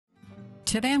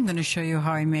Today I'm going to show you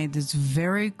how I made this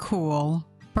very cool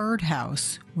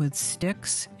birdhouse with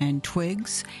sticks and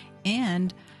twigs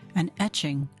and an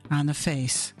etching on the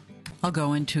face. I'll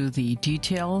go into the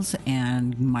details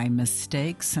and my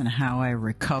mistakes and how I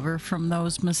recover from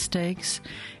those mistakes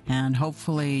and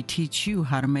hopefully teach you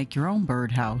how to make your own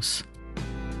birdhouse.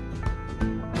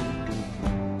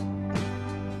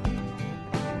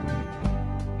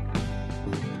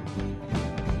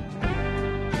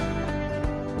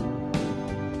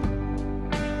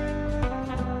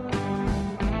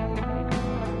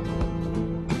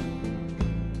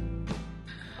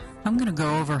 I'm going to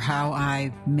go over how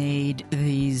I made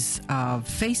these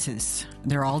faces.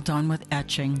 They're all done with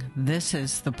etching. This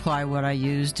is the plywood I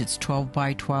used. It's 12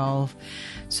 by 12.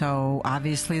 So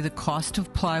obviously the cost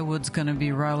of plywood's going to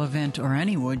be relevant, or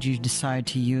any wood you decide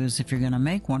to use if you're going to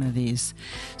make one of these.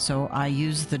 So I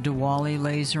used the Dewalli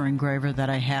laser engraver that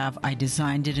I have. I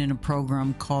designed it in a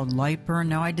program called Lightburn.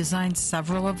 Now I designed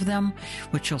several of them,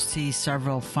 which you'll see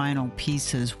several final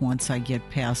pieces once I get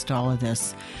past all of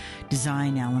this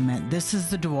design element. This is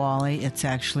the Dewalli. It's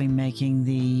actually making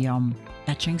the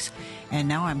etchings, and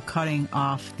now I'm cutting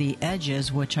off the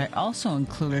edges, which I also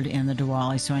included in the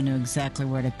Dewalli, so I knew exactly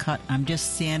where to cut. I'm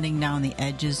just sanding down the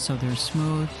edges so they're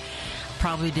smooth.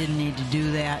 Probably didn't need to do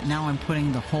that. Now I'm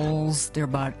putting the holes. They're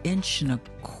about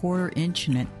 1.25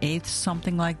 inches, 1/8,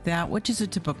 something like that, which is a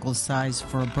typical size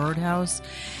for a birdhouse.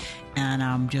 And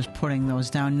I'm just putting those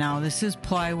down. Now this is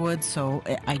plywood, so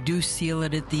I do seal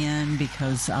it at the end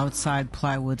because outside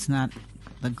plywood's not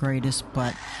the greatest,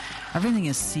 but everything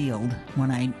is sealed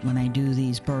when I do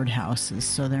these birdhouses,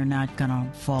 so they're not gonna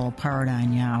fall apart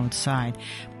on you outside.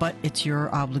 But it's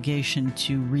your obligation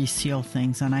to reseal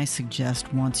things, and I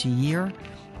suggest once a year,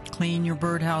 clean your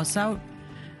birdhouse out,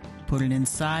 put it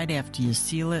inside after you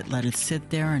seal it, let it sit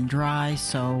there and dry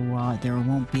so there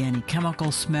won't be any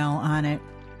chemical smell on it.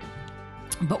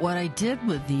 But what I did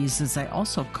with these is I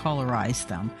also colorized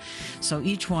them. So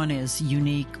each one is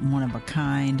unique, one of a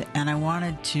kind, and I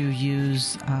wanted to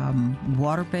use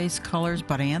water-based colors,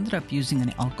 but I ended up using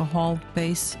an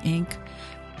alcohol-based ink.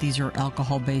 These are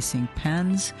alcohol-based ink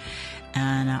pens,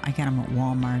 and I got them at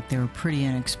Walmart. They were pretty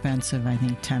inexpensive, I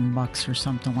think $10 or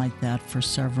something like that for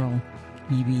several,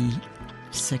 maybe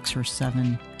 6 or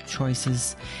 7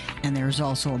 choices. And there's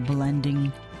also a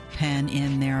blending pen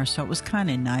in there, so it was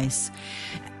kind of nice.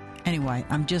 Anyway,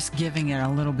 I'm just giving it a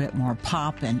little bit more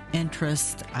pop and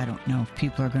interest. I don't know if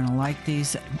people are going to like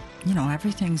these. You know,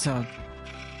 everything's a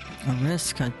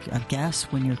risk, a guess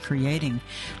when you're creating,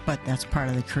 but that's part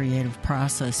of the creative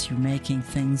process. You're making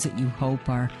things that you hope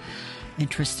are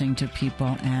interesting to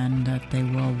people and that they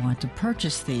will want to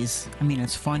purchase these. I mean,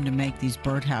 it's fun to make these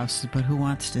birdhouses, but who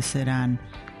wants to sit on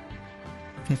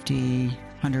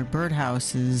 100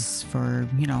 birdhouses for,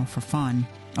 you know, for fun?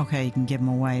 Okay, you can give them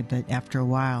away, but after a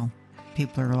while,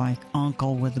 people are like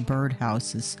uncle with the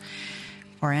birdhouses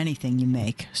or anything you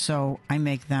make. So I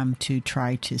make them to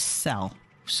try to sell.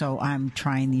 So I'm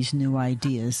trying these new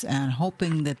ideas and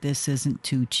hoping that this isn't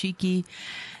too cheeky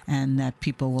and that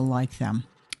people will like them.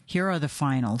 Here are the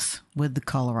finals with the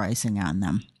colorizing on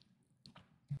them.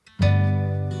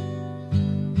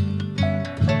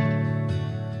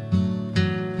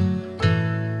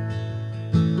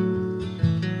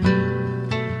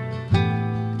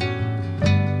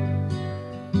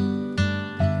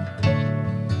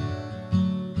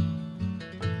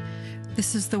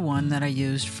 This is the one that I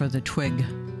used for the twig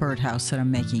birdhouse that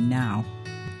I'm making now.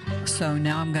 So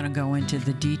now I'm going to go into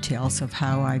the details of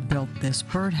how I built this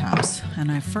birdhouse.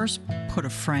 And I first put a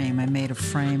frame. I made a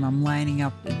frame. I'm lining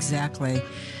up exactly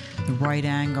the right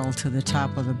angle to the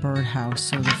top of the birdhouse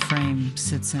so the frame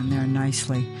sits in there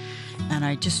nicely. And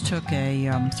I just took a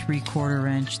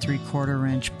 3/4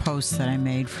 inch post that I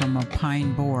made from a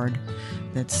pine board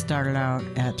that started out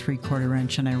at 3/4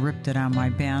 inch, and I ripped it on my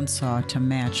bandsaw to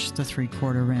match the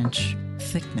 3/4 inch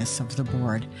thickness of the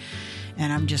board.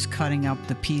 And I'm just cutting up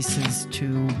the pieces to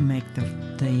make the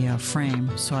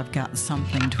frame, so I've got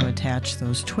something to attach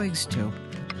those twigs to.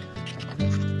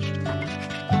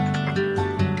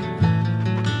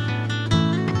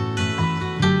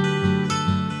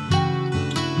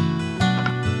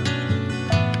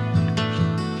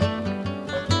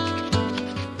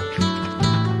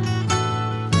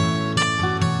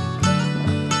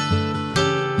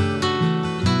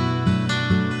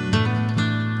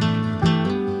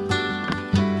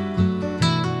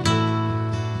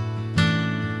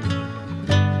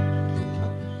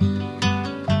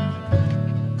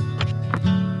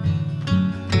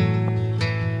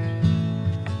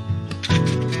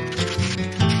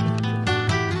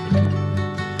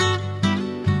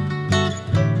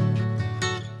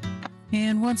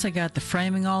 once I got the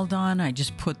framing all done, I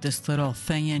just put this little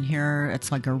thing in here.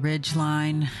 It's like a ridge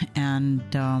line, and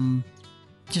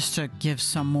just to give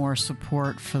some more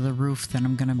support for the roof that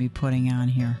I'm going to be putting on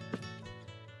here.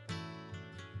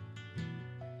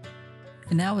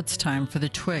 And now it's time for the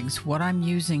twigs. What I'm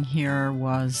using here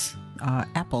was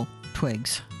apple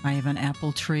twigs. I have an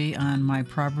apple tree on my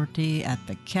property at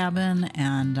the cabin,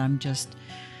 and I'm just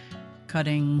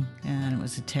cutting, and it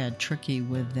was a tad tricky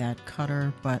with that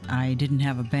cutter, but I didn't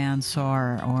have a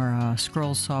bandsaw or a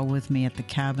scroll saw with me at the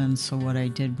cabin, so what I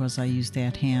did was I used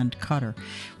that hand cutter,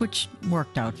 which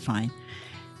worked out fine.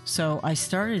 So I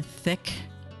started thick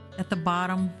at the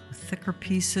bottom, thicker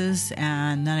pieces,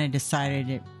 and then I decided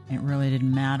it really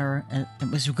didn't matter. It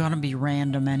was going to be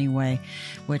random anyway,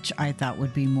 which I thought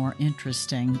would be more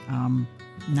interesting.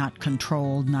 Not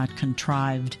controlled, not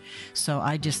contrived. So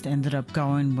I just ended up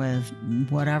going with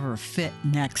whatever fit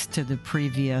next to the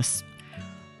previous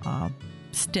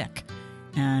stick.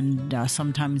 And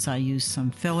sometimes I use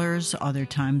some fillers, other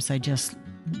times I just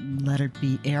let it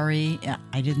be airy.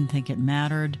 I didn't think it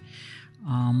mattered.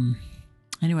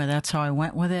 Anyway, that's how I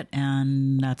went with it,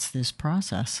 and that's this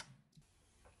process.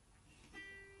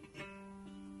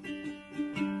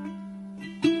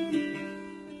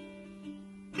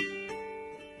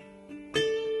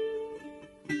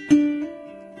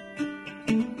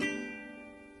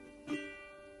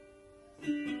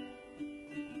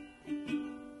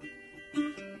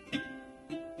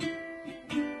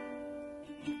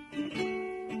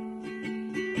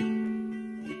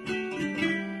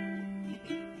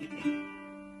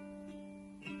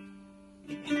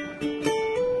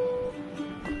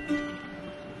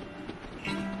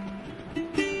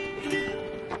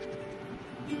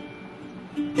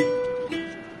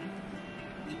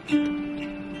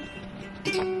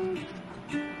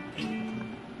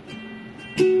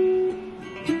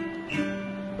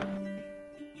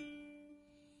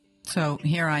 So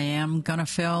here I am going to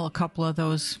fill a couple of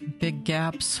those big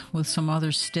gaps with some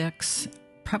other sticks.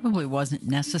 Probably wasn't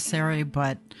necessary,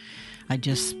 but I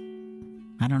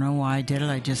don't know why I did it.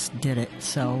 I just did it.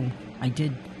 So I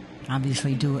did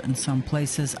obviously do it in some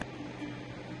places.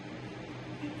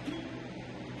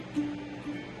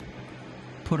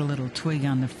 Put a little twig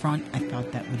on the front. I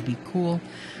thought that would be cool.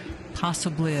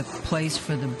 Possibly a place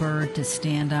for the bird to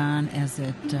stand on as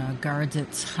it guards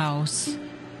its house.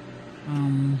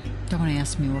 Don't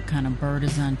ask me what kind of bird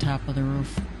is on top of the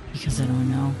roof, because I don't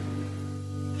know.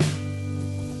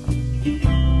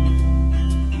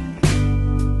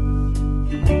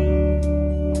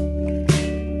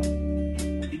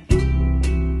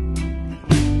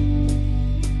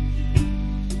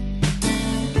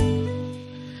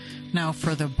 Now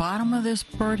for the bottom of this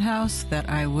birdhouse that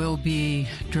I will be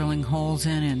drilling holes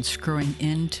in and screwing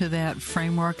into that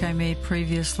framework I made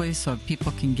previously so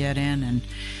people can get in and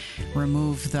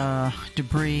remove the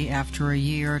debris after a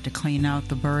year to clean out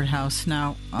the birdhouse.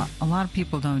 Now, a lot of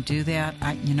people don't do that.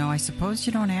 I suppose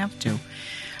you don't have to.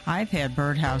 I've had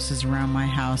birdhouses around my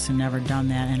house and never done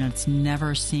that, and it's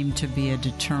never seemed to be a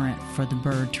deterrent for the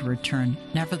bird to return.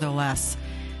 Nevertheless,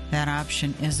 that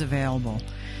option is available.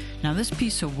 Now, this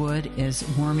piece of wood is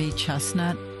wormy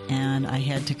chestnut, and I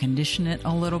had to condition it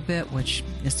a little bit, which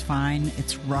is fine.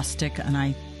 It's rustic, and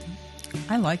I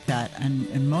like that,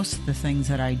 and most of the things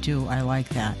that I do, I like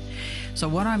that. So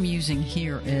what I'm using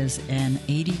here is an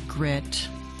 80 grit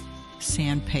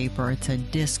sandpaper. It's a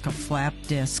disc, a flap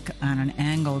disc on an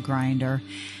angle grinder,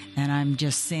 and I'm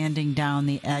just sanding down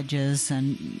the edges,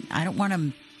 and I don't want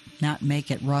to not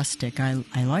make it rustic. I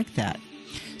like that.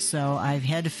 So I've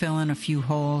had to fill in a few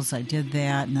holes. I did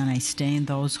that, and then I stained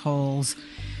those holes.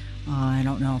 I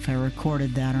don't know if I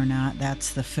recorded that or not.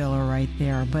 That's the filler right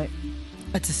there, but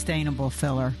it's a stainable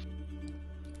filler.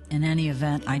 In any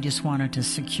event, I just wanted to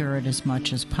secure it as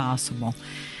much as possible.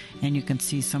 And you can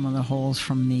see some of the holes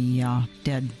from the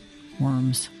dead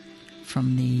worms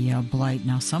from the blight.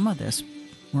 Now, some of this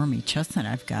wormy chestnut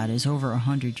I've got is over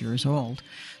 100 years old.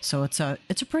 So it's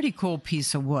a pretty cool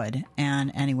piece of wood.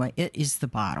 And anyway, it is the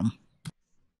bottom.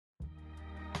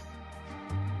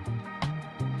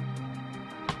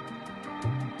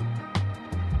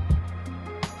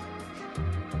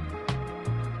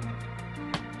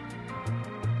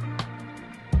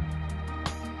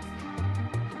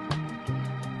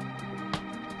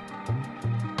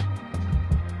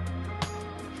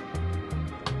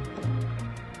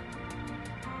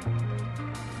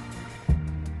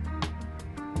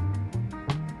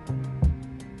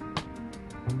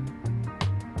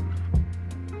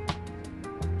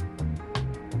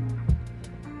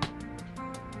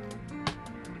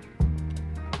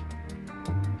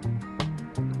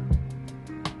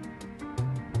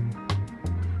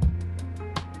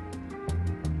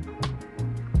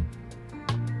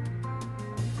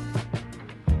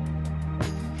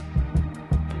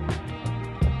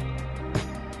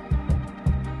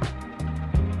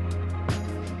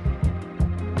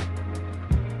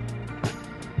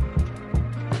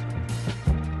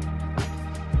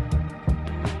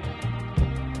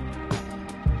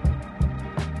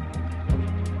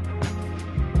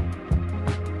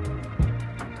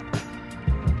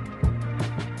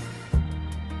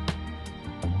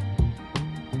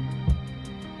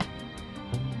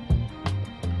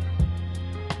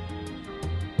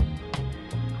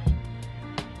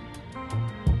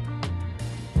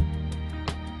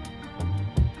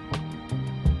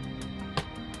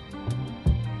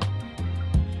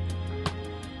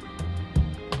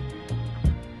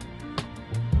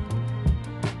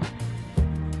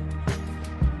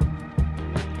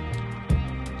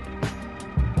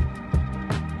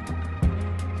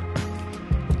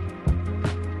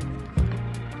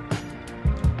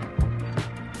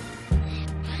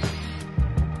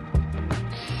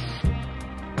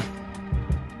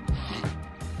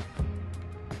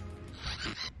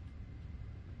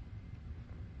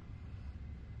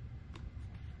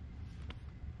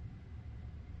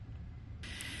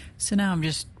 So now I'm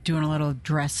just doing a little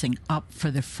dressing up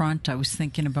for the front. I was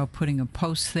thinking about putting a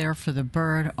post there for the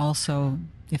bird. Also,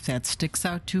 if that sticks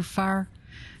out too far,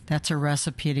 that's a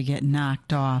recipe to get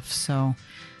knocked off. So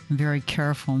I'm very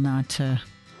careful not to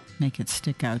make it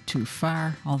stick out too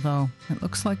far, although it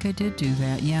looks like I did do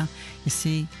that. Yeah, you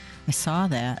see, I saw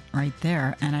that right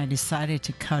there, and I decided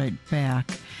to cut it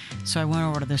back. So I went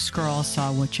over to the scroll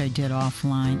saw, which I did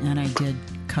offline, and I did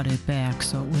cut it back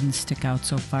so it wouldn't stick out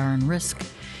so far and risk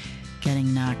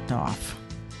getting knocked off.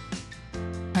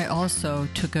 I also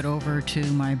took it over to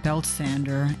my belt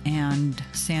sander and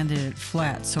sanded it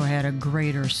flat so I had a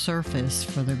greater surface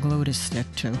for the glue to stick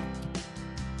to.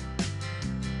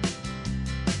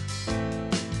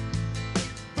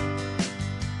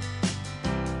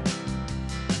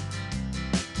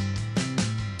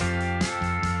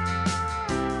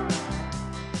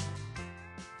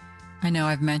 I know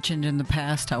I've mentioned in the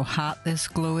past how hot this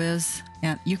glue is,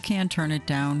 and you can turn it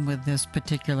down with this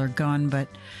particular gun, but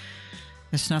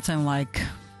there's nothing like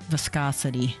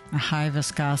viscosity, a high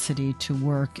viscosity to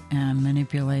work and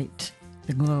manipulate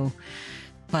the glue.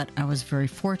 But I was very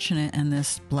fortunate in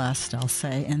this, blessed I'll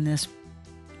say, in this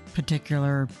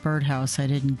particular birdhouse. I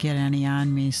didn't get any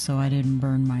on me, so I didn't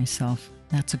burn myself.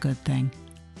 That's a good thing.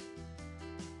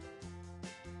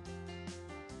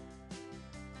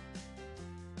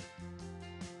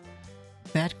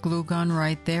 That glue gun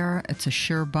right there, it's a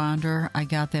Sure Bonder. I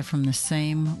got that from the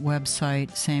same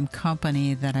website, same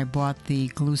company that I bought the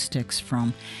glue sticks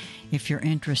from. If you're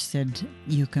interested,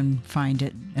 you can find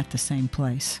it at the same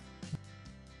place.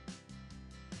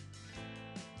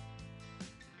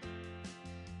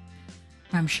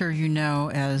 I'm sure you know,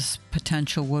 as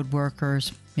potential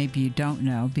woodworkers, maybe you don't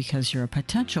know because you're a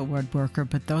potential woodworker,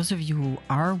 but those of you who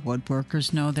are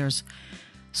woodworkers know there's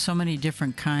so many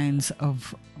different kinds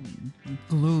of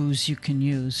glues you can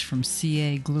use, from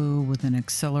CA glue with an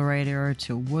accelerator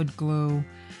to wood glue,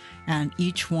 and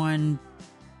each one,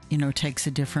 you know, takes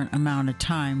a different amount of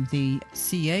time. The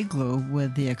CA glue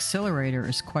with the accelerator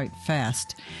is quite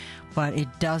fast, but it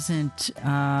doesn't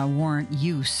warrant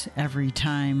use every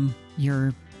time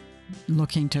you're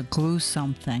looking to glue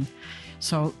something.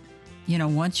 So, you know,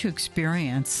 once you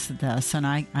experience this, and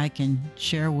I can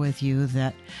share with you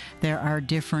that there are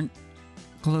different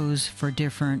glues for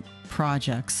different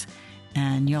projects,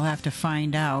 and you'll have to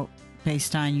find out,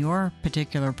 based on your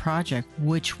particular project,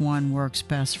 which one works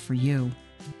best for you.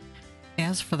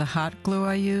 As for the hot glue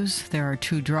I use, there are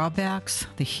two drawbacks.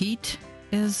 The heat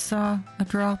is a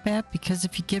drawback, because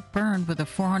if you get burned with a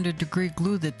 400-degree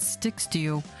glue that sticks to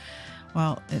you,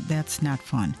 well, that's not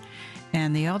fun.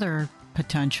 And the other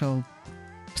potential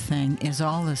thing is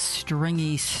all the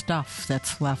stringy stuff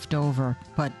that's left over,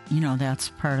 but you know, that's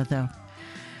part of the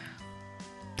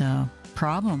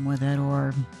problem with it,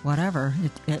 or whatever.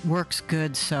 It works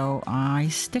good, so I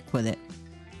stick with it.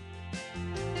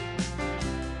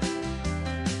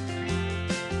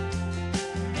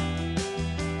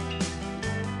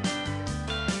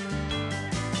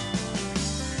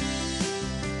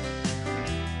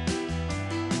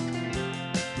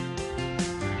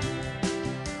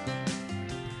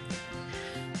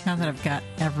 Now that I've got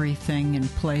everything in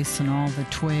place and all the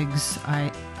twigs,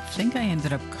 I think I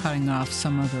ended up cutting off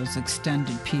some of those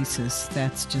extended pieces.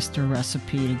 That's just a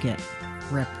recipe to get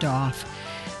ripped off.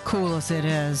 Cool as it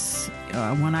is,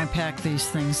 when I pack these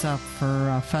things up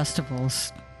for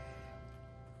festivals,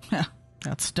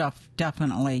 that stuff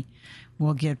definitely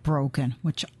will get broken,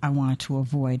 which I want to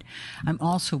avoid. I'm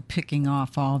also picking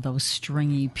off all those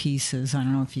stringy pieces. I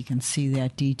don't know if you can see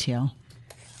that detail.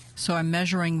 So I'm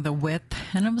measuring the width,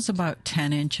 and it was about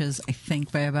 10 inches, I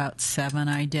think, by about 7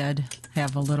 I did.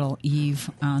 Have a little eave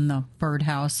on the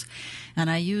birdhouse. And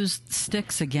I used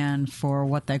sticks again for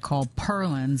what they call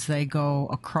purlins. They go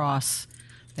across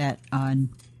that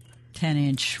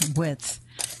 10-inch width.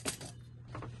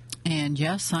 And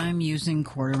yes, I'm using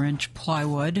 1/4-inch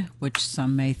plywood, which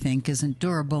some may think isn't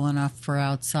durable enough for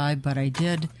outside, but I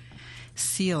did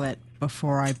seal it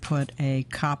before I put a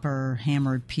copper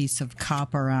hammered piece of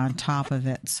copper on top of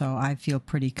it, so I feel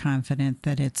pretty confident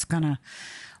that it's gonna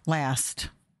last.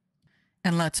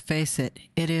 And let's face it,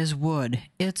 it is wood.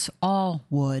 It's all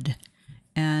wood,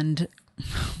 and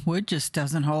wood just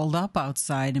doesn't hold up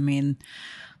outside. I mean,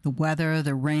 the weather,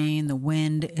 the rain, the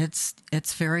wind,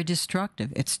 it's very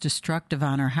destructive. It's destructive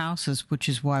on our houses, which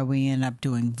is why we end up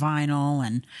doing vinyl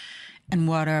and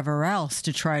whatever else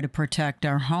to try to protect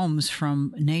our homes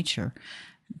from nature.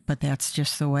 But that's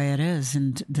just the way it is,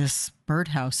 and this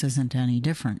birdhouse isn't any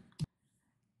different.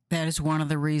 That is one of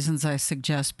the reasons I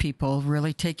suggest people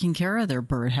really taking care of their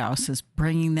birdhouses,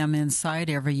 bringing them inside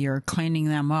every year, cleaning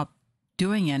them up,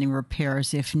 doing any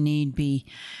repairs if need be.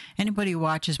 Anybody who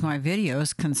watches my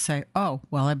videos can say, oh,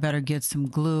 well, I better get some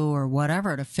glue or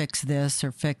whatever to fix this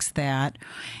or fix that,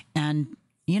 and,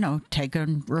 you know, take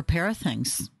and repair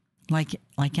things. Like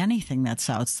anything that's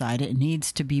outside, it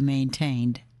needs to be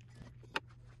maintained.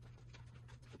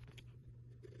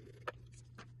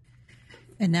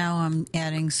 And now I'm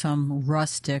adding some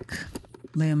rustic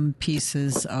limb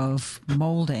pieces of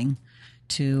molding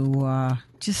to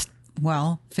just,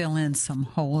 well, fill in some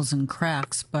holes and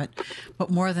cracks, but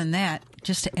more than that,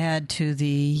 just to add to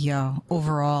the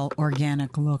overall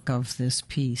organic look of this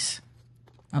piece,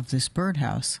 of this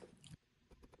birdhouse.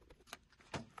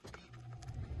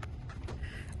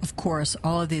 Of course,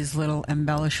 all of these little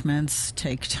embellishments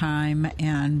take time,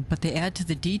 but they add to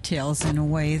the details in a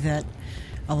way that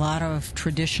a lot of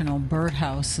traditional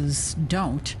birdhouses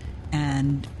don't.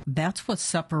 And that's what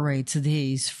separates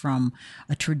these from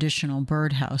a traditional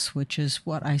birdhouse, which is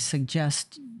what I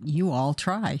suggest you all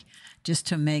try, just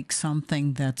to make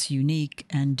something that's unique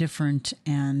and different.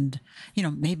 And, you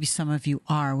know, maybe some of you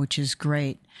are, which is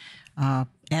great.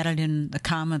 Add it in the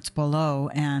comments below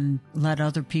and let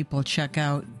other people check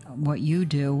out what you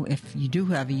do if you do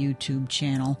have a YouTube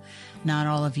channel. Not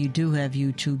all of you do have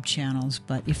YouTube channels,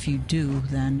 but if you do,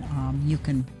 then you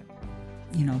can,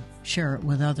 you know, share it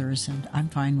with others, and I'm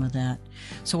fine with that.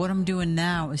 So what I'm doing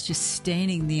now is just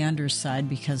staining the underside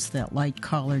because that light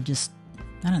color just,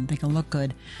 I don't think it'll look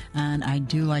good. And I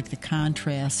do like the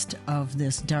contrast of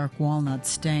this dark walnut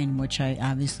stain, which I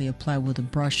obviously applied with a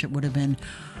brush. It would have been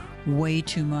way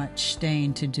too much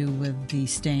stain to do with the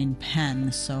stain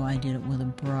pen, so I did it with a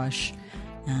brush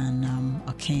and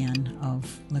a can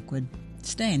of liquid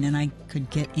stain, and I could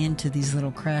get into these little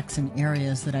cracks and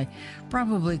areas that I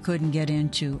probably couldn't get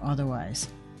into otherwise.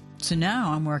 So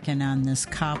now I'm working on this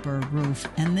copper roof,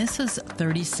 and this is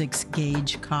 36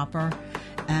 gauge copper,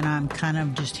 and I'm kind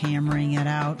of just hammering it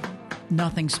out.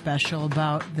 Nothing special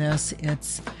about this.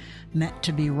 It's meant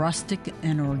to be rustic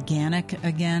and organic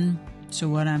again. So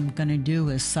what I'm going to do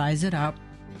is size it up.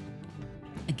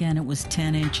 Again, it was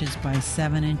 10 inches by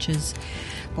 7 inches.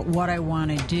 But what I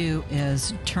want to do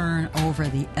is turn over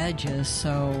the edges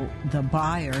so the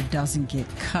buyer doesn't get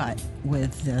cut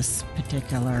with this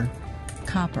particular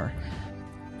copper.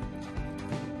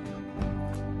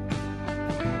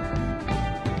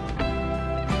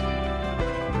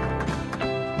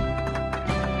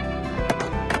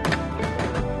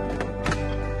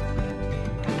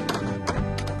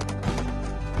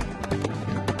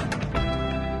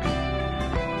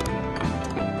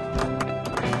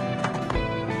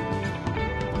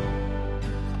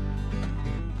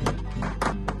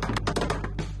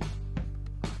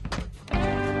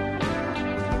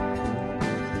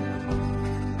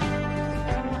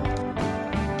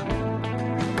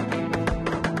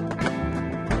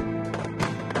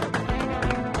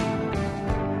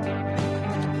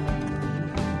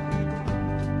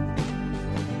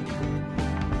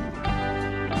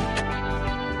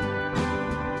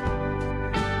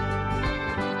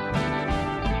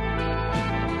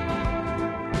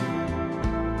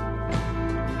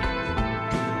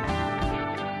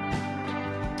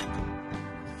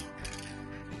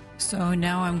 So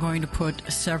now I'm going to put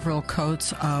several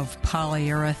coats of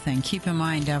polyurethane. Keep in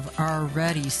mind, I've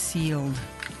already sealed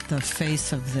the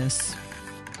face of this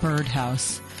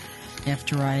birdhouse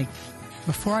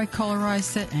before I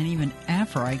colorized it, and even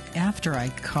after I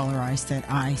colorized it,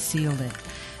 I sealed it.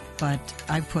 But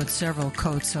I put several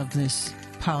coats of this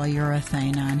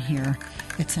polyurethane on here.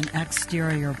 It's an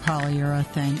exterior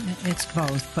polyurethane. It's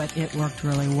both, but it worked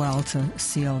really well to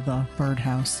seal the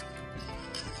birdhouse.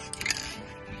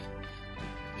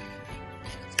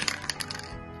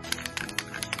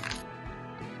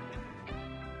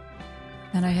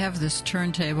 And I have this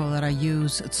turntable that I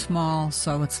use. It's small,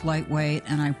 so it's lightweight,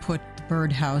 and I put the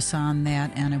birdhouse on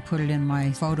that, and I put it in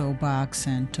my photo box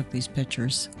and took these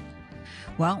pictures.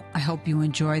 Well, I hope you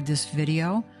enjoyed this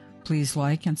video. Please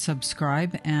like and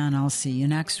subscribe, and I'll see you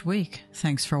next week.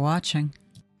 Thanks for watching.